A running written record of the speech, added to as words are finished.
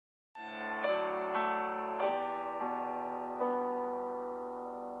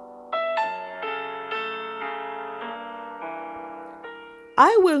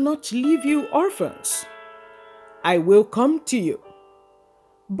I will not leave you orphans. I will come to you.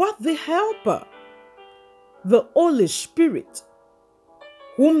 But the Helper, the Holy Spirit,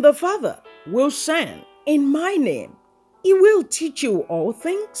 whom the Father will send in my name, he will teach you all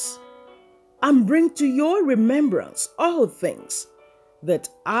things and bring to your remembrance all things that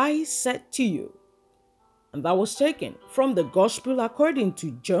I said to you. And that was taken from the Gospel according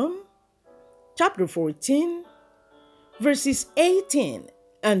to John, chapter 14, verses 18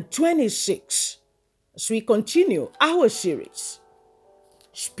 and 26. As we continue our series,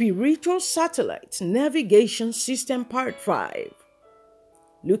 Spiritual Satellite Navigation System Part 5,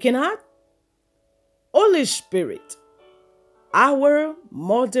 looking at Holy Spirit, our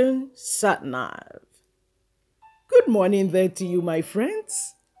modern sat-nav. Good morning there to you, my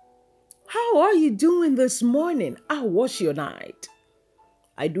friends. How are you doing this morning? How was your night?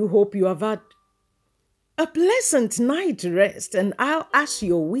 I do hope you have had a pleasant night rest, and how has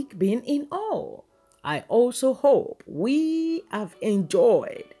your week been in all? I also hope we have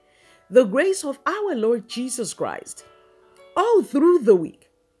enjoyed the grace of our Lord Jesus Christ all through the week.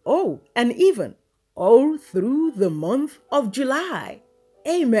 Oh, and even all through the month of July.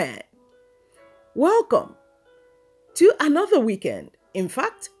 Amen. Welcome to another weekend. In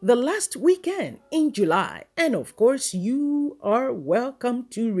fact, the last weekend in July. And of course, you are welcome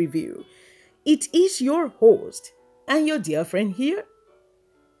to review. It is your host and your dear friend here,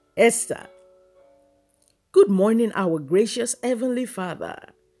 Esther. Good morning, our gracious Heavenly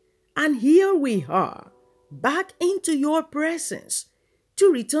Father. And here we are, back into your presence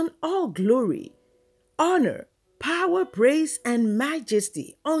to return all glory, honor, power, praise, and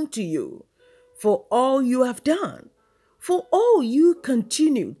majesty unto you for all you have done, for all you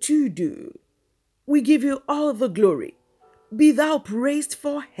continue to do. We give you all the glory. Be thou praised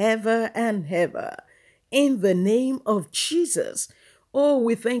forever and ever. In the name of Jesus. Oh,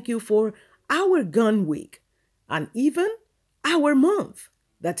 we thank you for our gun week and even our month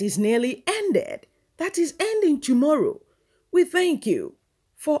that is nearly ended, that is ending tomorrow. We thank you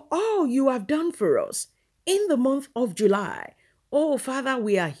for all you have done for us in the month of July. Oh, Father,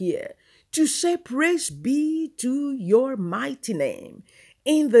 we are here to say praise be to your mighty name.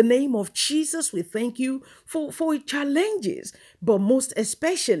 In the name of Jesus, we thank you for challenges, but most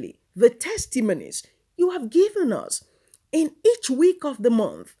especially the testimonies you have given us in each week of the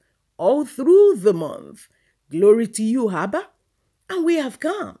month, all through the month. Glory to you, Abba. And we have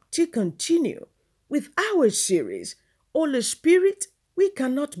come to continue with our series. Holy Spirit, we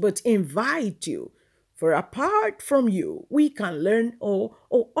cannot but invite you, for apart from you, we can learn or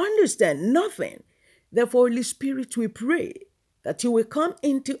understand nothing. Therefore, Holy Spirit, we pray that you will come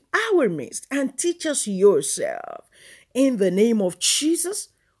into our midst and teach us yourself. In the name of Jesus,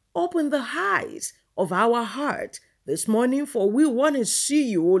 open the eyes of our heart this morning, for we want to see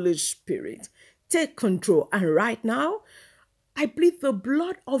you, Holy Spirit. Take control. And right now, I plead the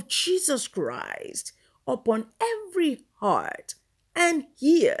blood of Jesus Christ upon every heart and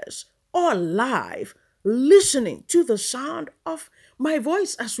ears or life listening to the sound of my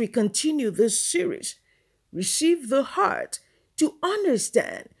voice as we continue this series. Receive the heart to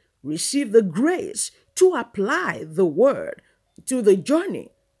understand, receive the grace to apply the word to the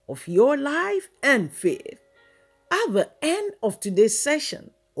journey of your life and faith. At the end of today's session,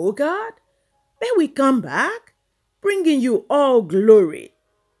 oh God, may we come back bringing you all glory.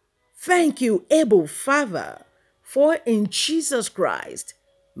 Thank you, able Father, for in Jesus Christ,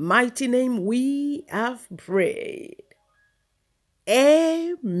 mighty name we have prayed.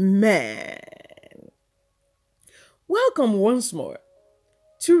 Amen. Welcome once more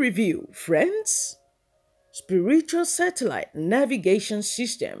to review, friends, Spiritual Satellite Navigation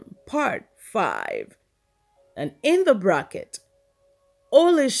System, Part 5. And in the bracket,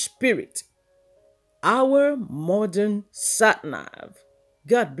 Holy Spirit, our modern sat-nav.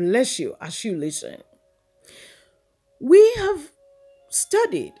 God bless you as you listen. We have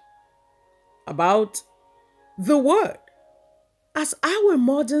studied about the Word as our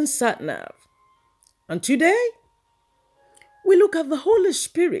modern sat-nav. And today, we look at the Holy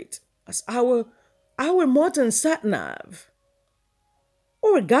Spirit as our modern sat-nav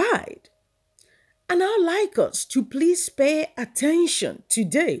or guide. And I'd like us to please pay attention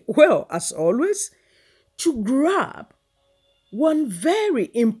today, well, as always, to grab one very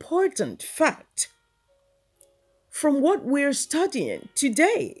important fact from what we're studying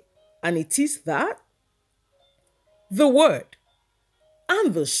today. And it is that the Word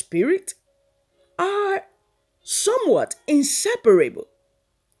and the Spirit are somewhat inseparable.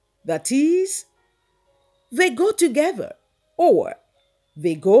 That is, they go together, or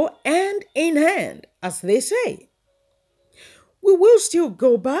they go hand in hand, as they say. We will still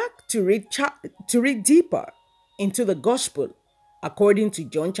go back to read deeper into the gospel according to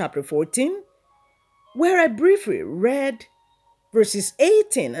John chapter 14, where I briefly read verses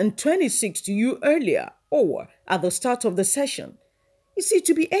 18 and 26 to you earlier or at the start of the session. You see,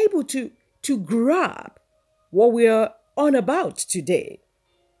 to be able to grab what we are on about today.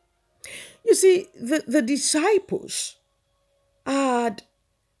 You see, the disciples had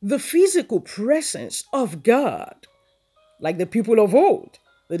the physical presence of God, like the people of old.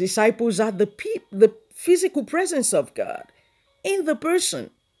 The disciples had the physical presence of God in the person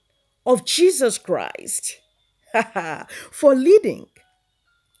of Jesus Christ for leading,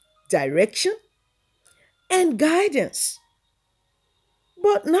 direction, and guidance.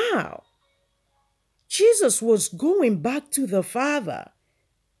 But now, Jesus was going back to the Father.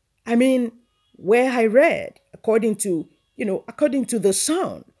 I mean, where I read, according to the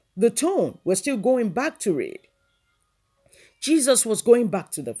sound, the tone, we're still going back to read. Jesus was going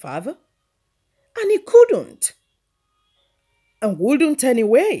back to the Father, and he couldn't and wouldn't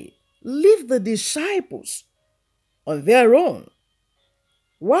anyway leave the disciples on their own.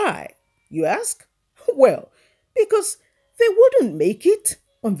 Why, you ask? Well, because they wouldn't make it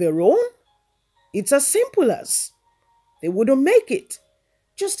on their own. It's as simple as they wouldn't make it,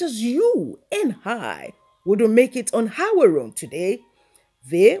 just as you and I wouldn't make it on our own today.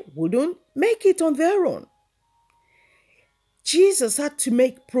 They wouldn't make it on their own. Jesus had to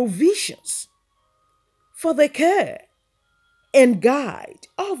make provisions for the care and guide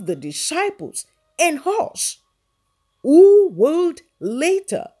of the disciples and us who would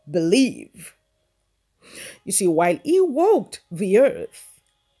later believe. You see, while he walked the earth,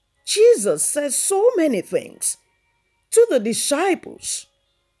 Jesus said so many things to the disciples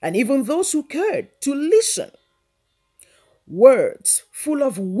and even those who cared to listen. Words full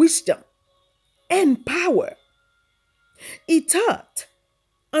of wisdom and power. He taught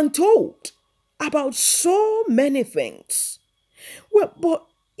and told about so many things. Well, but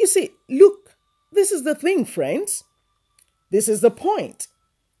you see, look, this is the thing, friends. This is the point.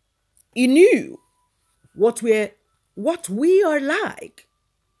 He knew what we are like.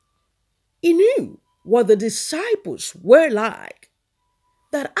 He knew what the disciples were like.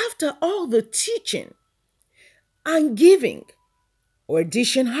 That after all the teaching and giving or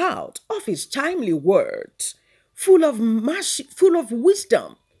dishing out of his timely words, full of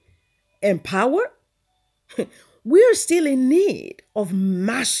wisdom and power, we are still in need of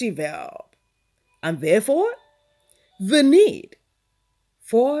massive help. And therefore, the need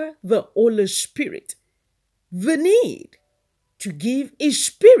for the Holy Spirit, the need to give His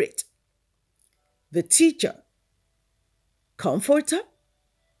Spirit, the teacher, comforter,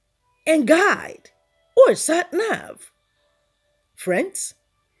 and guide, or sat nav. Friends,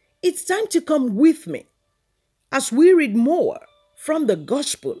 it's time to come with me as we read more from the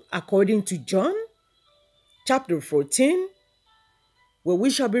Gospel according to John, chapter 14, where we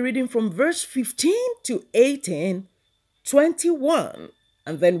shall be reading from verse 15 to 18, 21,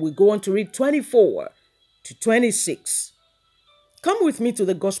 and then we go on to read 24 to 26. Come with me to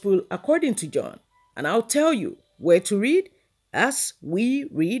the Gospel according to John, and I'll tell you where to read as we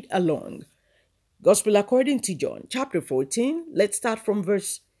read along. Gospel according to John, chapter 14. Let's start from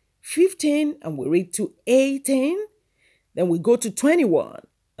verse 15 and we read to 18. Then we go to 21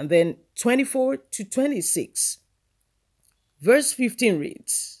 and then 24 to 26. Verse 15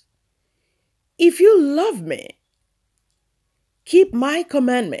 reads, "If you love me, keep my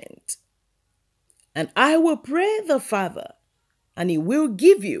commandment, and I will pray the Father, and he will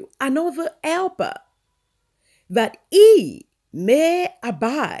give you another helper, that he may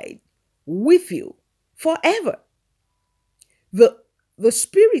abide with you forever. The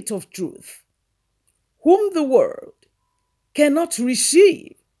Spirit of truth, whom the world cannot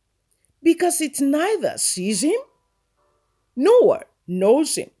receive, because it neither sees him nor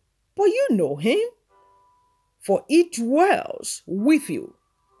knows him. But you know him, for he dwells with you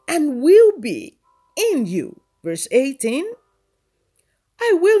and will be in you." Verse 18,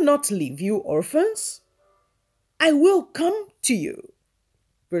 "I will not leave you orphans. I will come to you."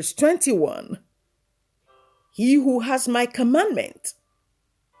 Verse 21, "He who has my commandment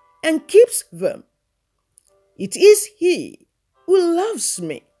and keeps them, it is he who loves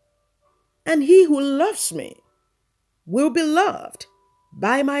me, and he who loves me will be loved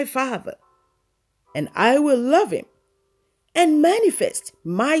by my Father, and I will love him and manifest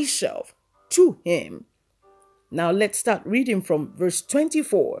myself to him." Now let's start reading from verse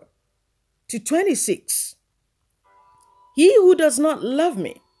 24 to 26. "He who does not love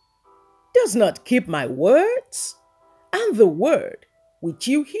me does not keep my words, and the word which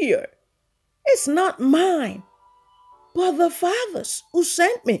you hear is not mine, but the fathers who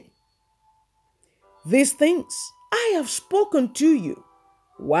sent me. These things I have spoken to you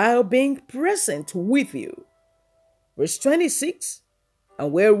while being present with you. Verse 26,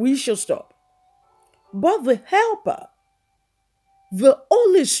 and where we shall stop. But the Helper, the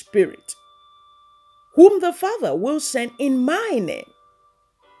Holy Spirit, whom the Father will send in my name,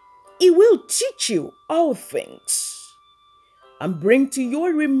 he will teach you all things and bring to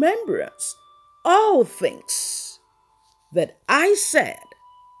your remembrance all things that I said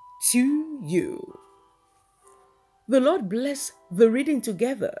to you. The Lord bless the reading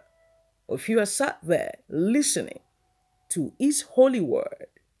together. If you are sat there listening to His holy word.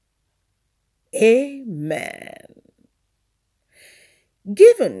 Amen.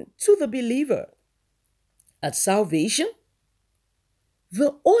 Given to the believer at salvation,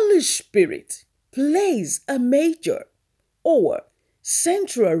 the Holy Spirit plays a major or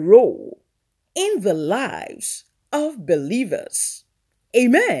central role in the lives of believers.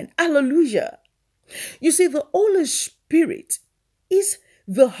 Amen. Hallelujah. You see, the Holy Spirit is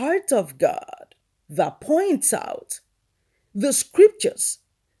the heart of God that points out the scriptures,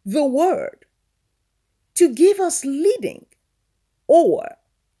 the word, to give us leading or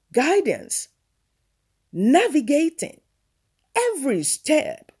guidance, navigating every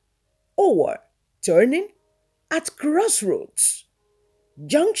step or turning at crossroads,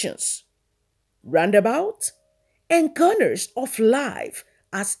 junctions, roundabouts, and corners of life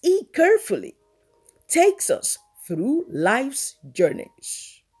as He carefully takes us through life's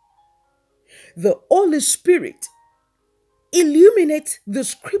journeys. The Holy Spirit illuminates the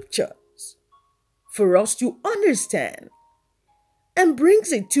scriptures for us to understand and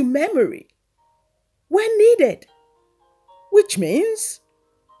brings it to memory when needed, which means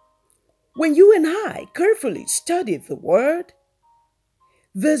when you and I carefully study the Word,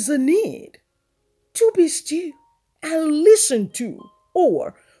 there's a need to be still and listen to,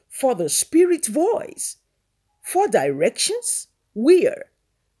 or for the Spirit voice, for directions where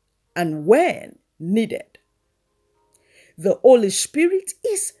and when needed. The Holy Spirit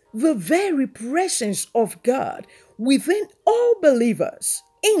is the very presence of God within all believers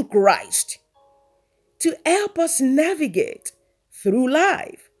in Christ to help us navigate through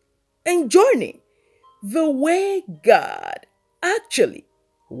life and journey the way God actually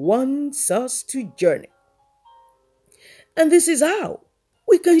wants us to journey. And this is how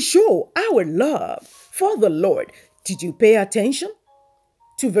we can show our love for the Lord. Did you pay attention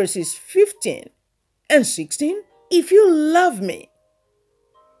to verses 15 and 16? If you love me,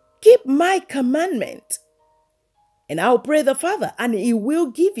 keep my commandment, and I'll pray the Father, and He will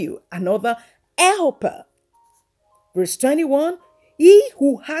give you another helper. Verse 21, he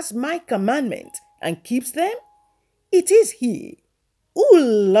who has my commandment and keeps them, it is he who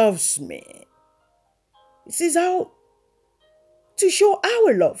loves me. This is how to show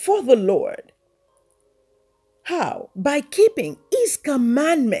our love for the Lord. How? By keeping His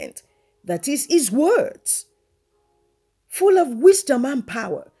commandment, that is His words, full of wisdom and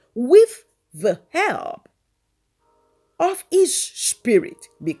power, with the help of His Spirit,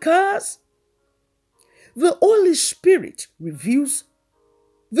 because the Holy Spirit reveals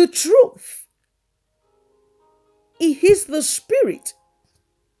the truth. He is the Spirit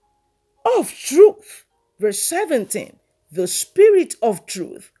of truth. Verse 17, the Spirit of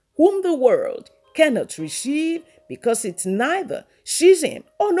truth, whom the world cannot receive because it neither sees Him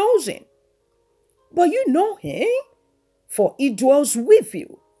or knows Him. But you know Him, for He dwells with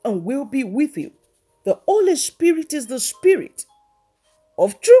you and will be with you. The Holy Spirit is the Spirit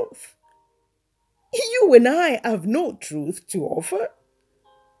of truth. You and I have no truth to offer.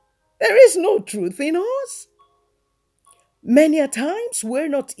 There is no truth in us. Many a times we're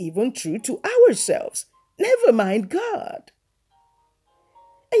not even true to ourselves, never mind God.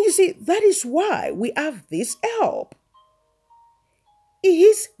 And you see, that is why we have this help. He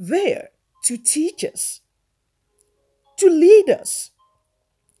is there to teach us, to lead us,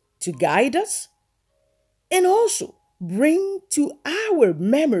 to guide us, and also bring to our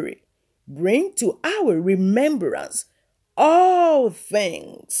memory, bring to our remembrance all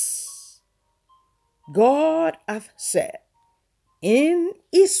things God hath said in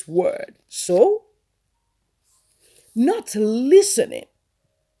His word. So, not listening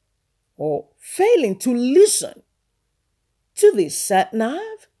or failing to listen to the sat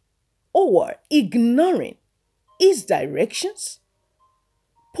nav or ignoring His directions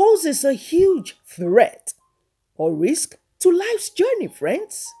poses a huge threat or risk to life's journey,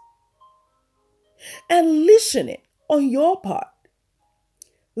 friends. And listening on your part,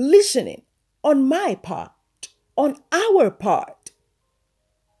 listening on my part, on our part,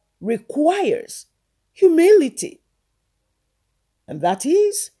 requires humility and that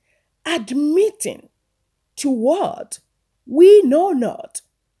is admitting to what we know not,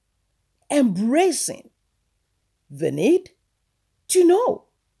 embracing the need to know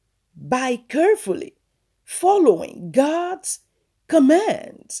by carefully following God's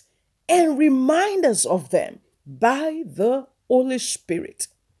commands and remind us of them by the Holy Spirit.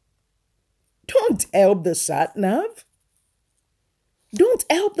 Don't help the sat nav. Don't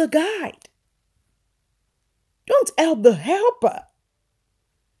help the guide. Don't help the helper.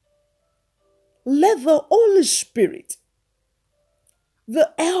 Let the Holy Spirit,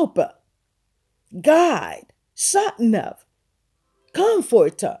 the helper, guide, sat nav,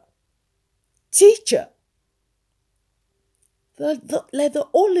 comforter, teacher, let the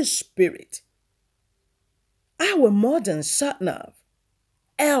Holy Spirit, our modern sat nav,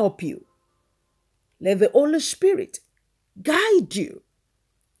 help you. Let the Holy Spirit guide you.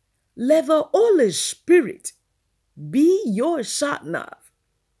 Let the Holy Spirit be your sat nav.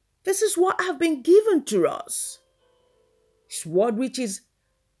 This is what have been given to us. It's word which is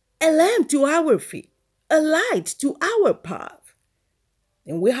a lamp to our feet, a light to our path.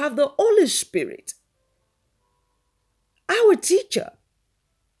 And we have the Holy Spirit, our teacher,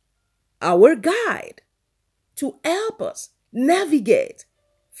 our guide, to help us navigate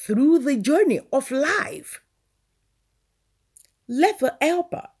through the journey of life. Let the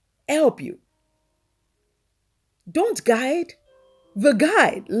helper help you. Don't guide the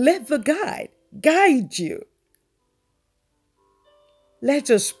guide. Let the guide guide you. Let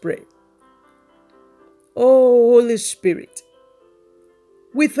us pray. Oh, Holy Spirit,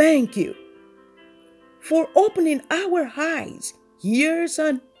 we thank you for opening our eyes, ears,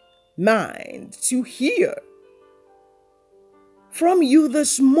 and mind to hear from you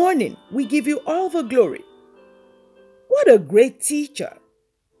this morning. We give you all the glory. What a great teacher,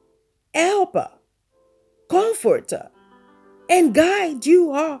 helper, comforter, and guide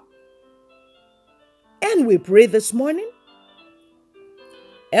you are. And we pray this morning,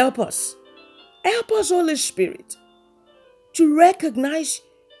 help us, Holy Spirit, to recognize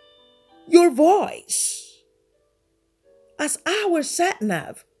your voice as our sat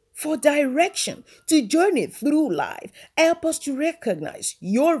nav for direction to journey through life. Help us to recognize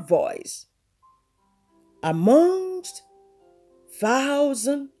your voice amongst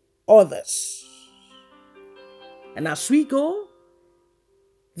thousand others. And as we go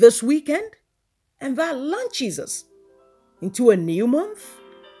this weekend, and that launches us into a new month,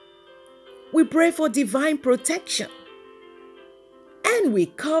 we pray for divine protection, and we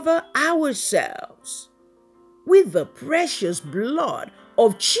cover ourselves with the precious blood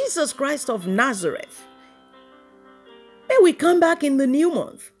of Jesus Christ of Nazareth. May we come back in the new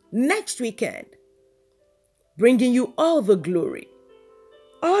month, next weekend, bringing you all the glory,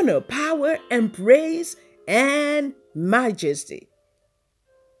 honor, power, and praise and majesty.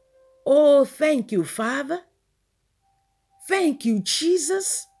 Oh, thank you, Father. Thank you,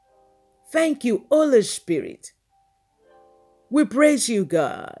 Jesus. Thank you, Holy Spirit. We praise you,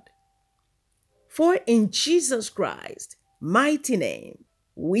 God. For in Jesus Christ's mighty name,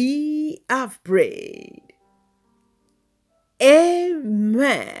 we have prayed.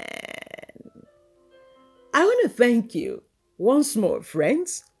 Amen. I want to thank you once more,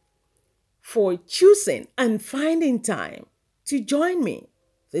 friends, for choosing and finding time to join me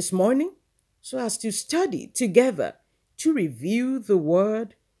this morning so as to study together, to review the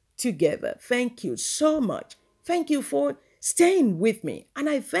word together. Thank you so much. Thank you for staying with me. And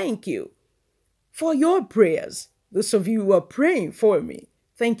I thank you for your prayers. Those of you who are praying for me,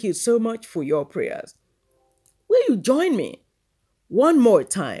 thank you so much for your prayers. Will you join me one more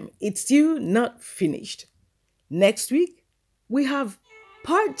time? It's still not finished. Next week, we have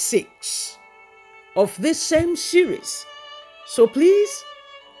part 6 of this same series. So please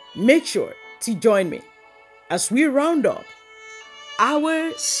make sure to join me as we round up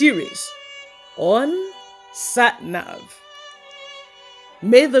our series on Sat Nav.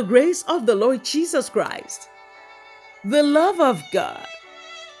 May the grace of the Lord Jesus Christ, the love of God,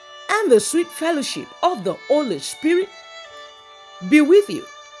 and the sweet fellowship of the Holy Spirit be with you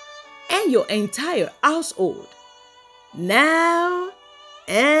and your entire household, now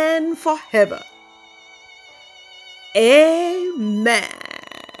and forever. Amen.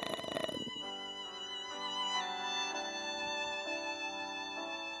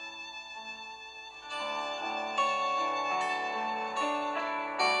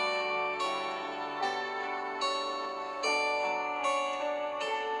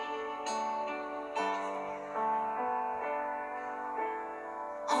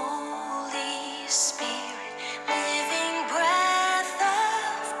 Holy Spirit, living breath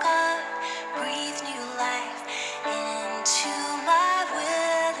of God, breathe new life into my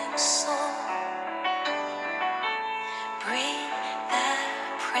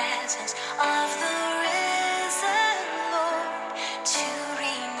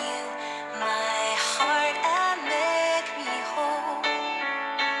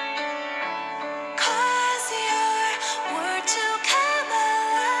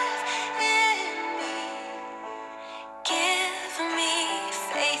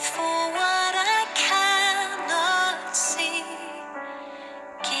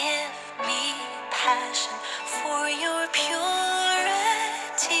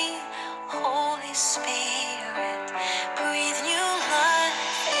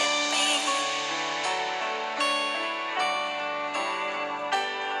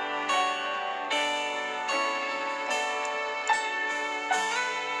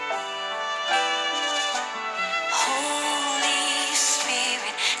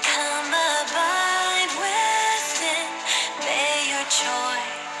joy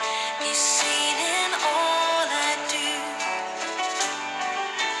be seen in all I do.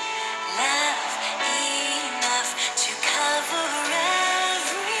 Love enough to cover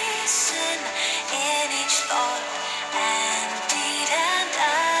every sin in each thought and deed and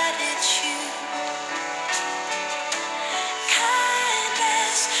attitude.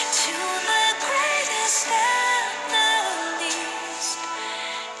 Kindness to the greatest and the least.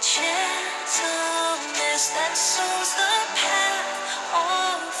 Gentleness that sows the path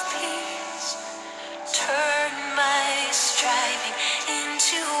of peace. Turn my striving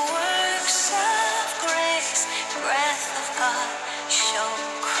into works of grace. Breath of God, show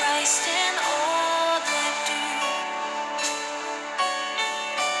Christ in all I do.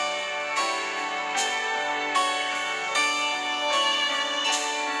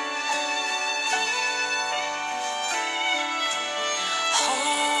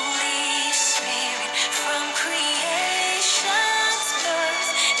 Holy Spirit, from creation's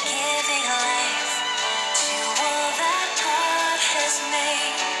birth, giving life to all that God has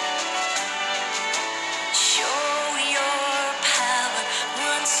made. Show your power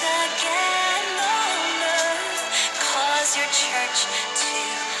once again on earth. Cause your church to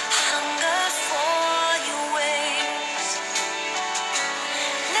hunger for your ways.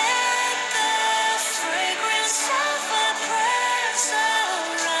 Let the fragrance of a praise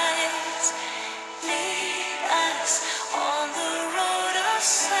arise. Lead us on the road of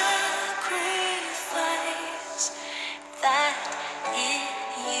sacrifice, that in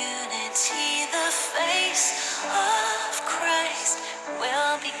unity the face of Christ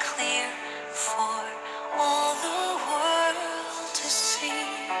will be clear for all the world to see.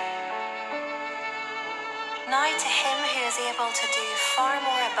 Now to him who is able to do far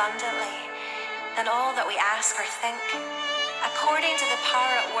more abundantly than all that we ask or think, according to the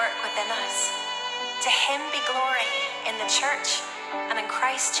power at work within us, to him be glory in the church and in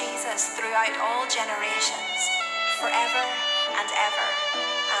Christ Jesus throughout all generations, forever and ever.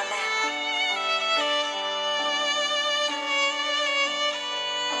 Amen.